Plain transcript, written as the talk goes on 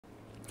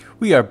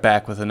We are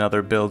back with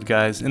another build,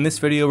 guys. In this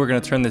video we're going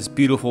to turn this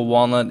beautiful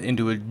walnut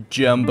into a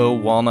jumbo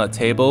walnut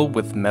table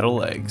with metal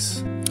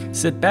legs.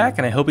 Sit back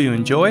and I hope you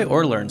enjoy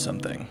or learn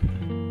something.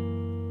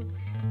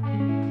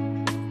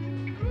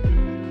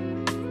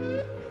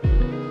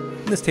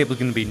 This table is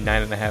going to be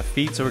 9.5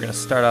 feet, so we're going to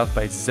start off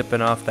by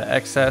zipping off the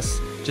excess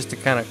just to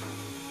kind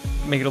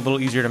of make it a little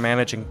easier to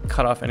manage and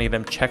cut off any of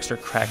them checks or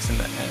cracks in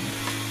the end.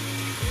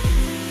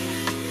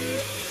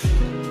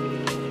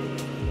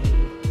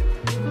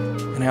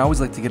 And I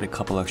always like to get a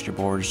couple extra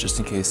boards just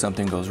in case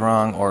something goes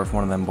wrong or if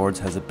one of them boards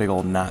has a big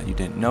old knot you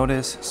didn't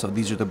notice. So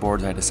these are the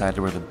boards I decided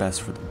were the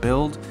best for the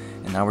build,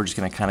 and now we're just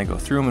going to kind of go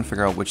through them and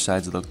figure out which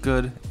sides look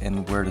good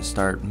and where to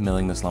start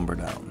milling this lumber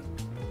down.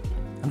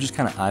 I'm just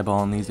kind of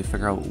eyeballing these to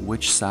figure out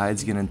which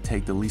side's going to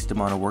take the least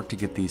amount of work to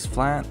get these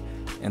flat,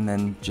 and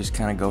then just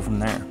kind of go from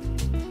there.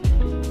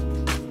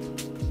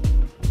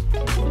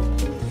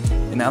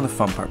 And now the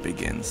fun part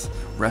begins,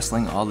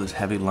 wrestling all this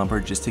heavy lumber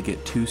just to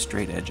get two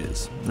straight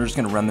edges. We're just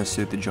going to run this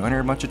through the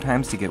joiner a bunch of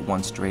times to get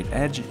one straight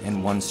edge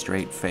and one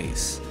straight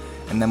face.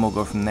 And then we'll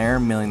go from there,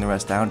 milling the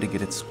rest down to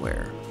get it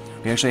square.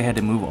 We actually had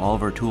to move all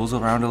of our tools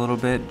around a little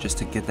bit just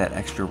to get that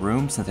extra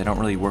room, since I don't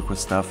really work with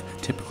stuff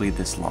typically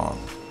this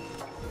long.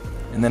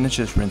 And then it's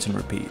just rinse and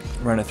repeat.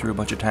 Run it through a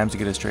bunch of times to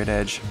get a straight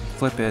edge,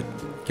 flip it,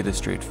 get a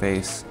straight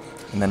face,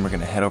 and then we're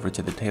going to head over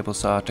to the table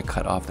saw to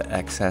cut off the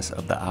excess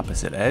of the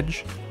opposite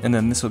edge, and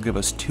then this will give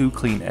us two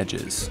clean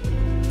edges.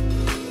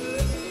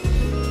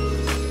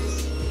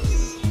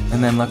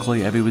 And then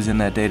luckily Evie was in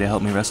that day to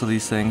help me wrestle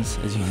these things.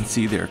 As you can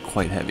see, they're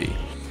quite heavy.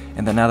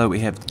 And then now that we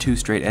have two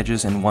straight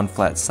edges and one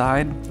flat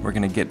side, we're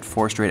going to get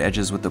four straight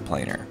edges with the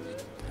planer.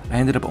 I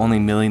ended up only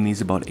milling these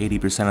about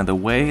 80% of the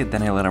way,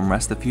 then I let them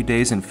rest a few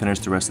days and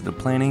finished the rest of the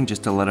planing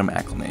just to let them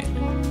acclimate.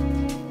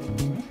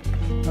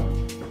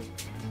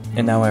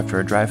 And now after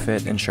a dry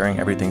fit, ensuring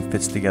everything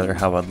fits together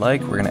how I'd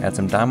like, we're going to add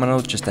some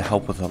dominoes just to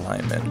help with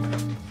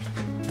alignment.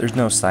 There's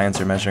no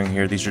science or measuring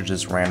here, these are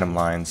just random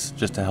lines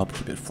just to help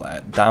keep it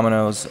flat.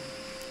 Dominoes,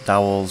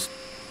 dowels,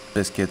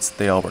 biscuits,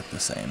 they all work the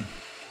same.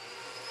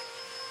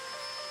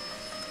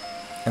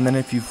 And then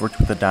if you've worked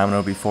with a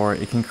domino before,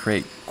 it can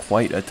create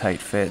quite a tight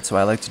fit, so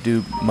I like to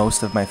do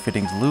most of my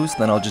fittings loose,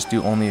 then I'll just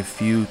do only a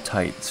few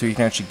tight so you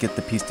can actually get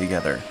the piece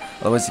together.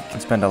 Otherwise you can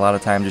spend a lot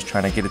of time just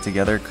trying to get it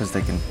together because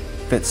they can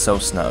fit so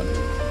snug.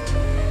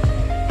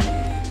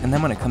 And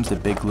then when it comes to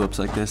big glue ups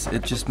like this,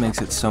 it just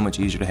makes it so much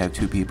easier to have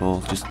two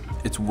people,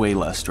 it's way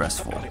less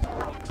stressful.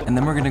 And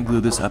then we're going to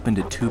glue this up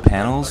into two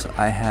panels.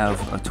 I have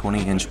a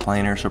 20-inch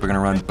planer, so we're going to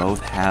run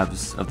both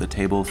halves of the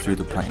table through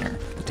the planer.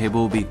 The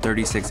table will be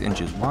 36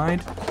 inches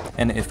wide,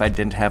 and if I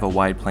didn't have a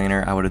wide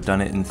planer, I would have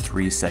done it in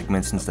 3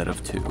 segments instead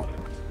of 2.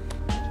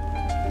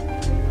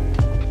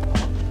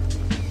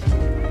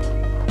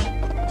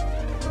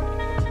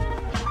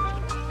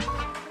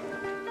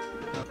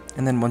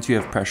 And then once you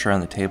have pressure on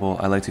the table,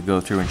 I like to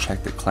go through and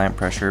check the clamp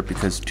pressure,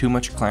 because too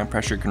much clamp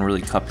pressure can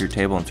really cup your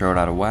table and throw it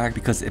out of whack,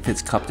 because if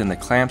it's cupped in the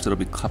clamps, it'll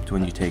be cupped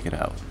when you take it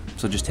out.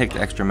 So just take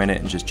the extra minute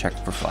and just check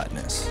for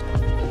flatness.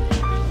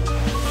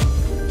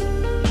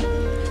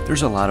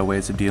 There's a lot of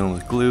ways of dealing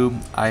with glue.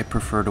 I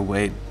prefer to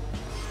wait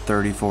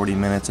 30-40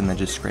 minutes and then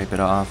just scrape it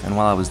off, and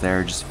while I was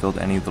there, just filled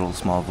any little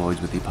small voids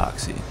with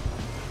epoxy.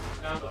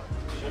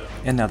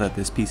 And now that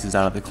this piece is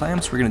out of the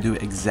clamps, we're going to do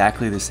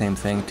exactly the same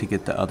thing to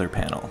get the other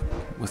panel,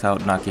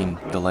 without knocking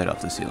the light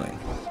off the ceiling.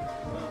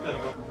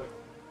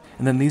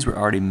 And then these were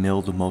already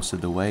milled most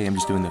of the way. I'm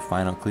just doing the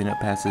final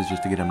cleanup passes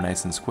just to get them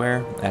nice and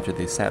square after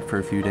they sat for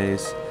a few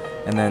days.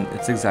 And then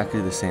it's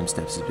exactly the same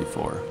steps as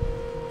before.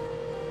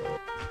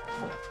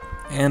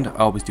 And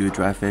always do a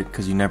dry fit,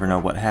 because you never know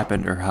what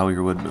happened or how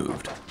your wood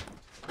moved.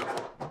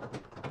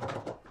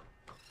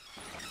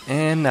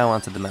 And now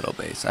onto the metal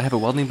base. I have a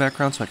welding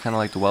background, so I kind of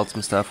like to weld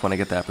some stuff when I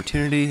get the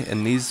opportunity,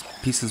 and these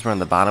pieces were on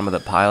the bottom of the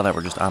pile that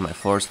were just on my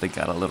floor, so they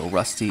got a little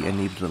rusty and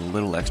needed a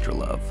little extra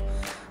love.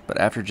 But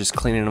after just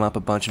cleaning them up a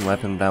bunch and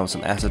wiping them down with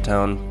some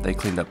acetone, they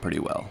cleaned up pretty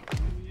well.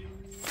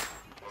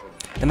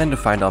 And then to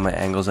find all my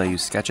angles, I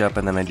use SketchUp,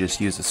 and then I just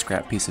use a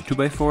scrap piece of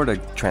 2x4 to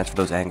transfer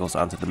those angles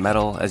onto the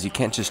metal, as you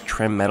can't just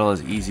trim metal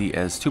as easy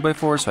as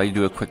 2x4, so I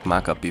do a quick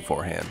mock-up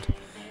beforehand.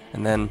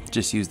 And then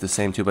just use the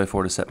same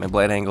 2x4 to set my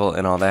blade angle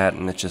and all that,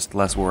 and it's just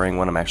less worrying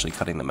when I'm actually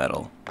cutting the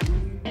metal.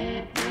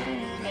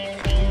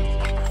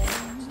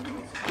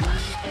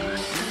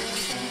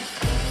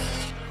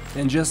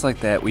 And just like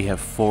that, we have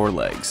 4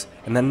 legs.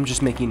 And then I'm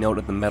just making note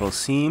of the metal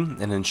seam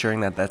and ensuring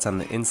that that's on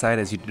the inside,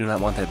 as you do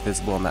not want that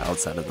visible on the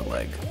outside of the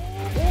leg.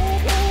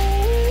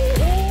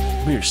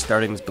 We are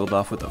starting this build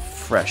off with a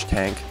fresh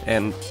tank,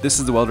 and this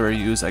is the welder I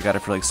use. I got it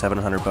for like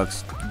 700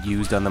 bucks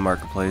used on the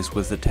marketplace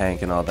with the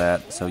tank and all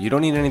that, so you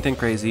don't need anything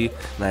crazy,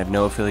 and I have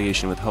no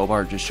affiliation with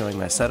Hobart, just showing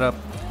my setup.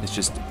 It's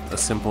just a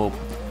simple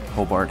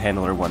Hobart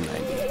Handler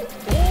 190.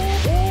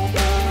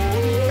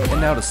 And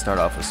now to start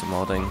off with some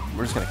welding,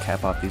 we're just going to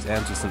cap off these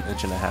ends with some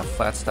 1.5 inch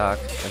flat stock,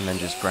 and then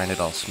just grind it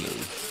all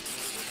smooth.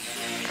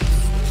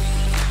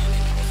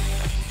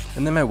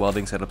 And then my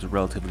welding setup is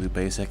relatively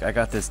basic. I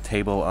got this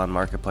table on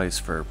Marketplace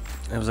for,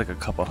 it was like a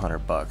couple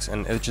 $100,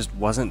 and it just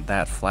wasn't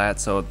that flat,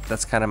 so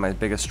that's kind of my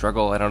biggest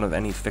struggle. I don't have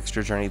any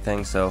fixtures or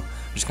anything, so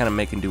I'm just kind of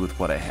making do with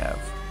what I have.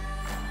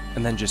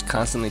 And then just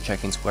constantly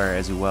checking square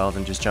as you weld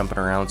and just jumping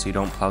around so you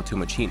don't plow too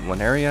much heat in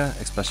one area,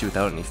 especially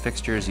without any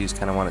fixtures. You just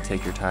kind of want to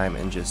take your time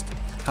and just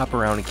hop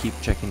around and keep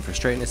checking for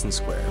straightness and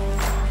square.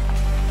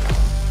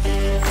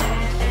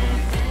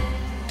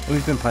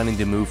 We've been planning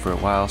to move for a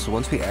while, so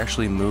once we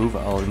actually move,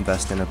 I'll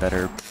invest in a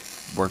better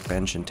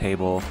workbench and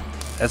table.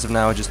 As of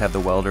now, I just have the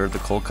welder, the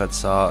cold cut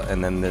saw,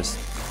 and then this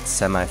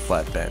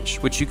semi-flat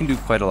bench, which you can do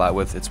quite a lot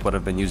with. It's what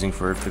I've been using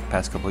for the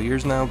past couple of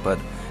years now, but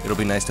it'll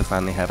be nice to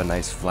finally have a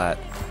nice flat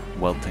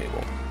weld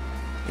table.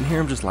 And here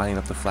I'm just lining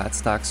up the flat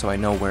stock so I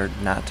know where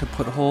not to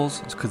put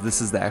holes, because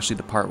this is actually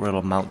the part where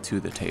it'll mount to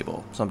the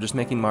table. So I'm just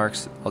making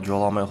marks, I'll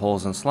drill all my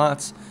holes and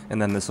slots,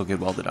 and then this will get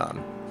welded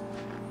on.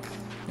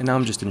 And now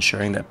I'm just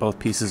ensuring that both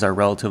pieces are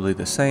relatively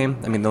the same.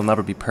 I mean, they'll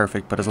never be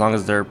perfect, but as long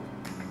as they're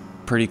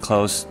pretty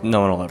close,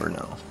 no one will ever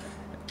know.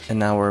 And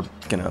now we're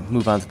gonna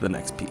move on to the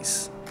next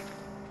piece.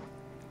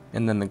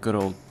 And then the good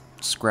old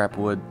scrap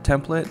wood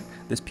template.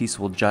 This piece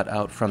will jut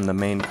out from the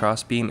main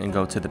crossbeam and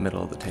go to the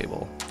middle of the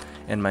table.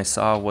 And my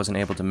saw wasn't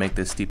able to make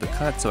this steep a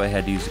cut, so I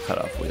had to use a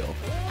cutoff wheel.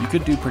 You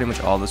could do pretty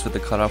much all this with the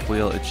cutoff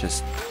wheel, it's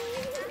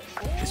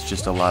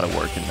just a lot of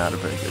work and not a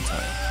very good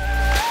time.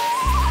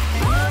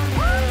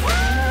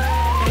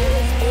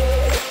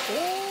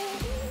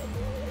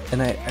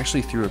 And I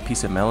actually threw a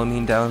piece of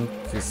melamine down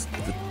because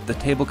the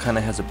table kind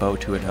of has a bow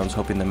to it, and I was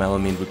hoping the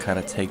melamine would kind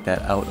of take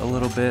that out a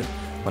little bit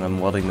when I'm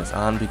welding this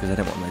on, because I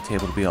didn't want my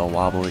table to be all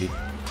wobbly.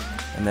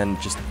 And then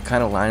just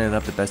kind of line it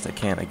up the best I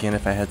can. Again,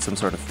 if I had some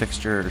sort of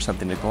fixture or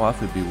something to go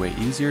off, it would be way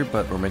easier,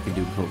 but we're making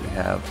do with what we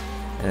have,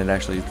 and it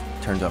actually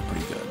turns out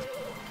pretty good.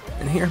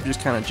 And here I'm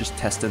just kind of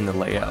testing the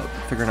layout,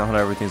 figuring out how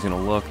everything's going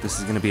to look. This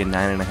is going to be a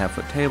 9.5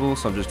 foot table,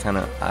 so I'm just kind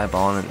of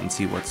eyeballing it and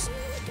see what's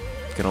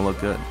going to look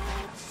good.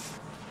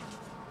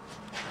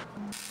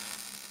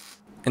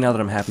 And now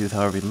that I'm happy with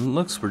how everything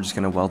looks, we're just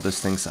going to weld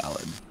this thing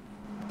solid.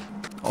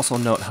 Also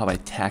note how I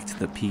tacked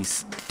the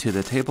piece to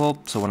the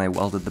table, so when I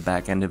welded the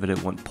back end of it,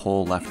 it wouldn't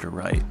pull left or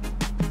right.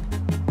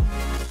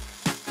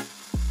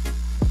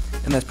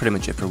 And that's pretty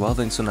much it for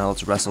welding, so now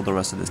let's wrestle the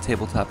rest of this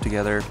tabletop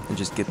together and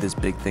just get this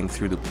big thing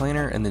through the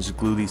planer and then just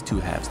glue these two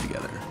halves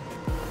together.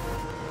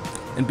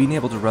 And being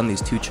able to run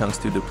these two chunks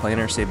through the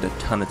planer saved a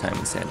ton of time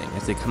in sanding,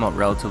 as they come out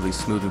relatively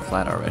smooth and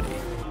flat already.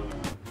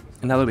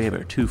 And now that we have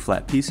our two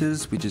flat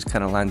pieces, we just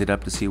kind of lined it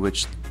up to see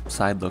which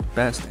side looked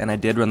best, and I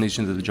did run these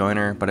into the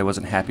joiner, but I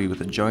wasn't happy with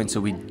the joint, so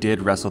we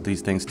did wrestle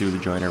these things through the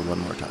joiner one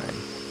more time.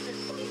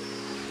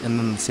 And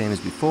then the same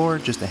as before,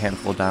 just a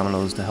handful of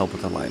dominoes to help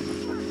with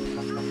alignment.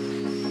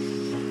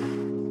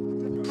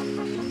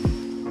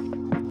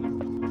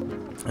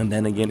 And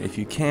then again, if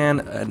you can,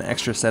 an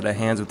extra set of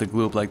hands with the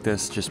glue up like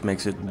this just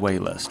makes it way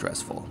less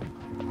stressful.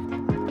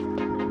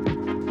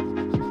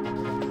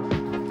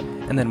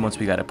 And then once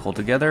we got it pulled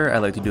together, I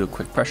like to do a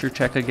quick pressure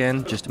check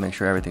again, just to make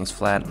sure everything's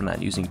flat. I'm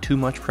not using too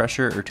much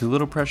pressure or too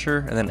little pressure.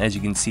 And then as you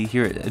can see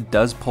here, it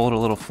does pull it a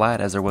little flat,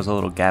 as there was a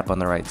little gap on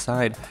the right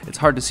side. It's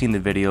hard to see in the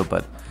video,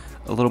 but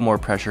a little more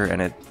pressure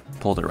and it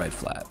pulled it right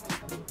flat.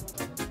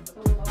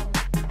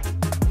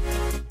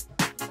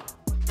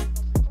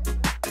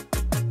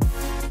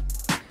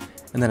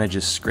 And then I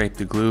just scrape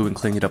the glue and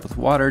clean it up with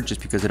water,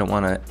 just because I don't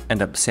want to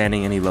end up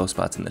sanding any low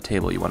spots in the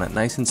table. You want it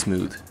nice and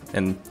smooth,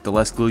 and the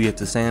less glue you have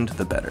to sand,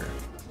 the better.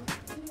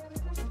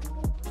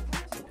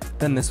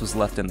 Then this was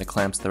left in the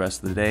clamps the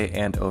rest of the day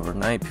and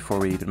overnight before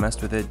we even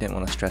messed with it. Didn't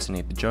want to stress any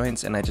of the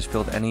joints, and I just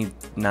filled any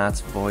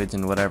knots, voids,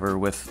 and whatever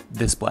with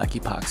this black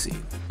epoxy.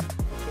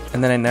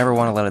 And then I never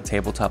want to let a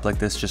tabletop like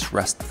this just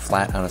rest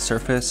flat on a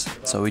surface,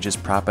 so we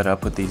just prop it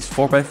up with these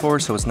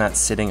 4x4 so it's not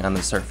sitting on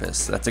the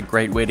surface. That's a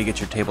great way to get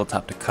your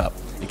tabletop to cup.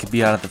 It could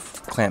be out of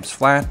the clamps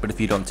flat, but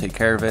if you don't take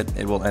care of it,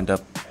 it will end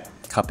up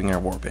cupping or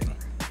warping.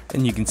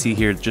 And you can see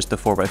here just the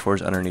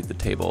 4x4s underneath the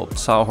table.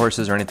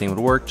 Sawhorses or anything would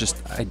work, just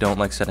I don't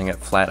like setting it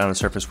flat on a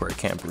surface where it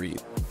can't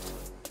breathe.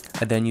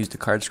 I then used a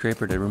card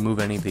scraper to remove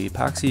any of the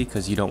epoxy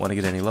because you don't want to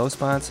get any low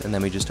spots, and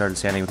then we just started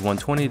sanding with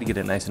 120 to get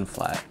it nice and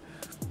flat.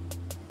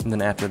 And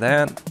then after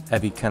that,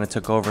 Evie kind of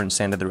took over and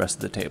sanded the rest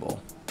of the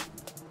table.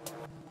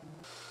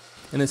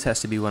 And this has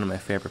to be one of my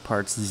favorite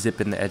parts,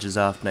 zipping the edges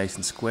off nice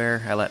and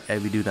square. I let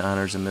Evie do the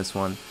honors in this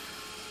one,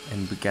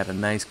 and we got a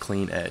nice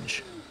clean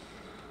edge.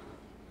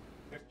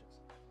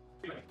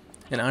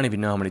 And I don't even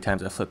know how many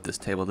times I flipped this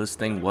table. This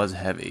thing was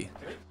heavy.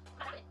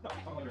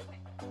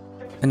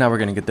 And now we're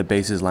going to get the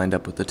bases lined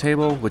up with the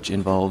table, which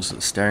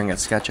involves staring at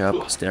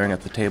SketchUp, staring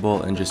at the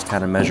table, and just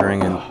kind of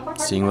measuring and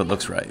seeing what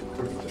looks right.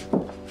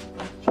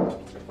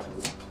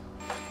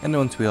 And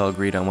once we all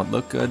agreed on what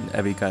looked good,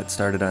 Evie got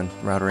started on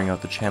routering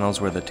out the channels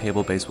where the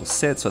table base will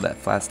sit so that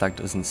flat stock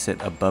doesn't sit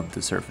above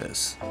the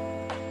surface.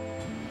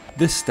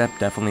 This step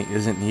definitely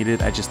isn't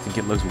needed, I just think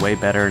it looks way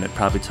better, and it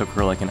probably took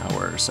her like an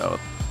hour or so.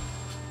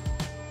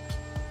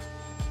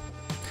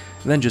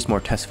 And then just more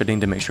test fitting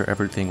to make sure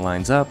everything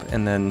lines up,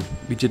 and then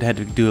we just had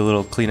to do a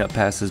little cleanup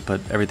passes, but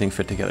everything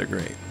fit together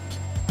great.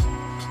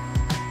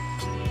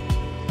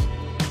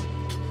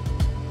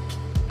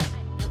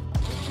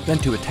 Then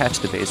to attach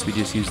the base, we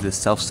just use this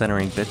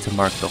self-centering bit to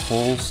mark the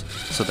holes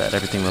so that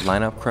everything would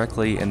line up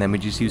correctly, and then we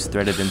just use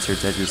threaded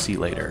inserts as you'll see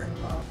later.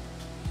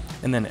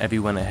 And then Evie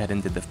went ahead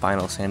and did the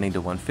final sanding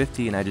to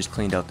 150, and I just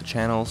cleaned out the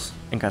channels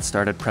and got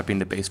started prepping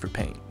the base for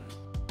paint.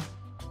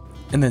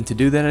 And then to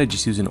do that, I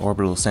just use an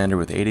orbital sander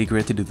with 80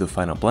 grit to do the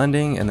final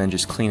blending, and then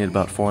just clean it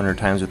about 400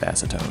 times with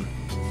acetone.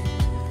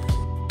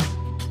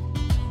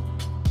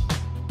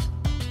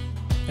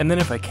 And then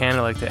if I can,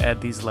 I like to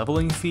add these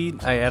leveling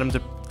feet. I add them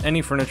to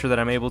any furniture that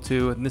I'm able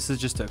to, and this is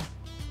just a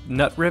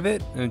nut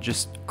rivet, and it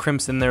just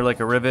crimps in there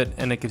like a rivet,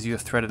 and it gives you a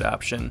threaded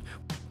option.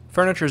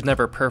 Furniture is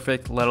never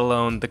perfect, let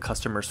alone the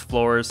customer's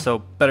floors, so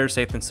better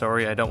safe than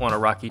sorry. I don't want a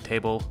rocky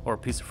table or a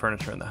piece of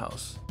furniture in the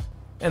house.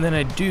 And then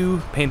I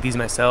do paint these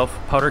myself.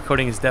 Powder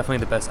coating is definitely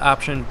the best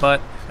option,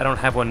 but I don't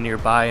have one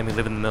nearby and we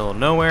live in the middle of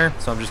nowhere,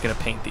 so I'm just gonna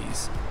paint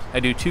these.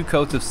 I do 2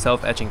 coats of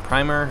self-etching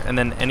primer, and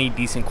then any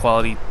decent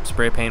quality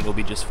spray paint will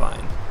be just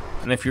fine.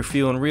 And if you're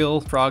feeling real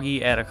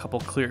froggy, add a couple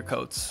clear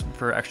coats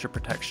for extra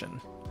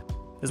protection.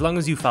 As long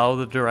as you follow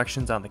the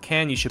directions on the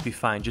can, you should be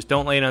fine. Just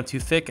don't lay it on too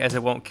thick as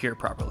it won't cure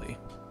properly.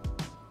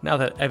 Now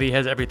that Evie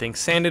has everything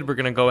sanded, we're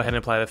going to go ahead and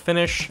apply the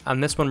finish.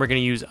 On this one, we're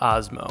going to use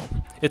Osmo.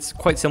 It's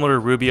quite similar to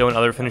Rubio and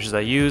other finishes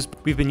I use.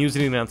 We've been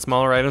using it on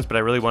smaller items, but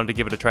I really wanted to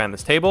give it a try on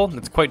this table.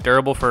 It's quite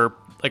durable for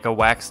like a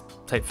wax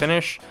type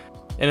finish,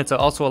 and it's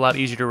also a lot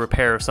easier to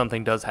repair if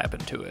something does happen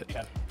to it.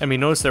 And we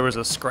noticed there was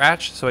a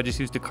scratch, so I just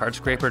used a card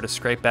scraper to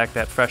scrape back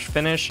that fresh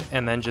finish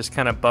and then just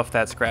kind of buff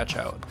that scratch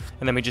out.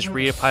 And then we just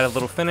reapplied a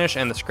little finish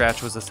and the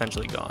scratch was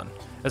essentially gone.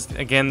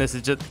 Again, this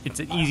is it's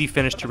an easy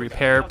finish to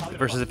repair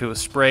versus if it was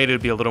sprayed, it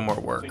would be a little more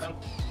work.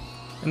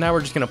 And now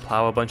we're just going to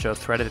plow a bunch of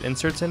threaded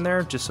inserts in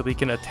there just so we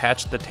can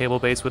attach the table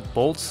base with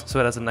bolts so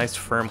it has a nice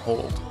firm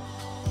hold.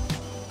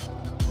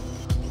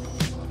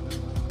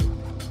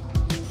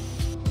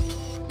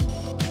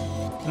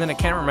 And then I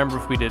can't remember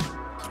if we did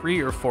 3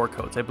 or 4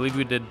 coats. I believe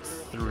we did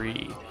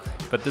 3,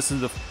 but this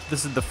is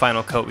the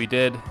final coat we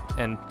did,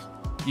 and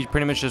you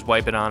pretty much just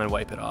wipe it on and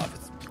wipe it off.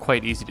 It's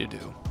quite easy to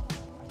do.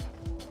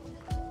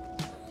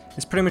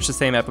 It's pretty much the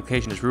same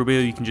application as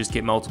Rubio. You can just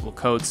get multiple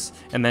coats,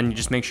 and then you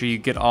just make sure you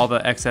get all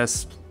the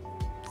excess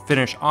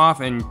finish off,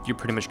 and you're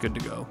pretty much good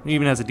to go. It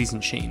even has a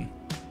decent sheen.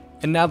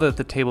 And now that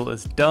the table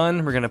is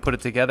done, we're going to put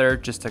it together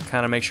just to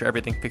kind of make sure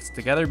everything fits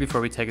together before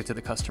we take it to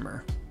the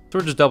customer. So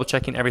we're just double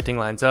checking everything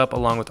lines up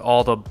along with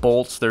all the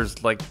bolts.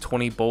 There's like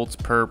 20 bolts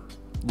per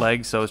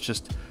leg, so it's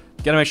just,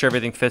 you gotta make sure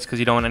everything fits because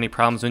you don't want any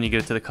problems when you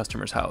get it to the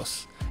customer's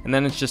house. And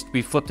then it's just,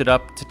 we flipped it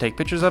up to take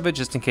pictures of it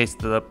just in case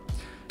the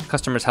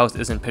customer's house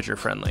isn't picture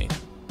friendly.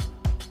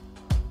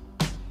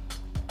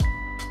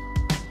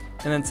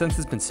 And then since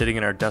it's been sitting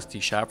in our dusty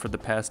shop for the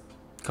past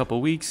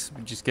couple weeks,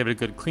 we just give it a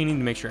good cleaning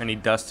to make sure any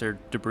dust or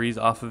debris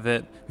off of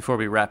it before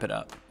we wrap it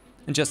up.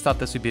 And just thought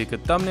this would be a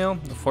good thumbnail.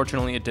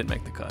 Unfortunately, it didn't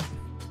make the cut.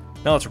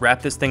 Now let's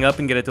wrap this thing up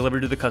and get it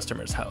delivered to the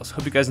customer's house.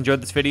 Hope you guys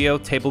enjoyed this video.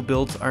 Table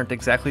builds aren't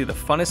exactly the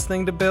funnest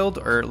thing to build,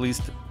 or at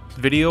least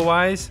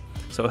video-wise.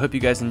 So I hope you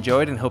guys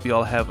enjoyed and hope you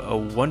all have a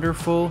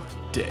wonderful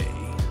day.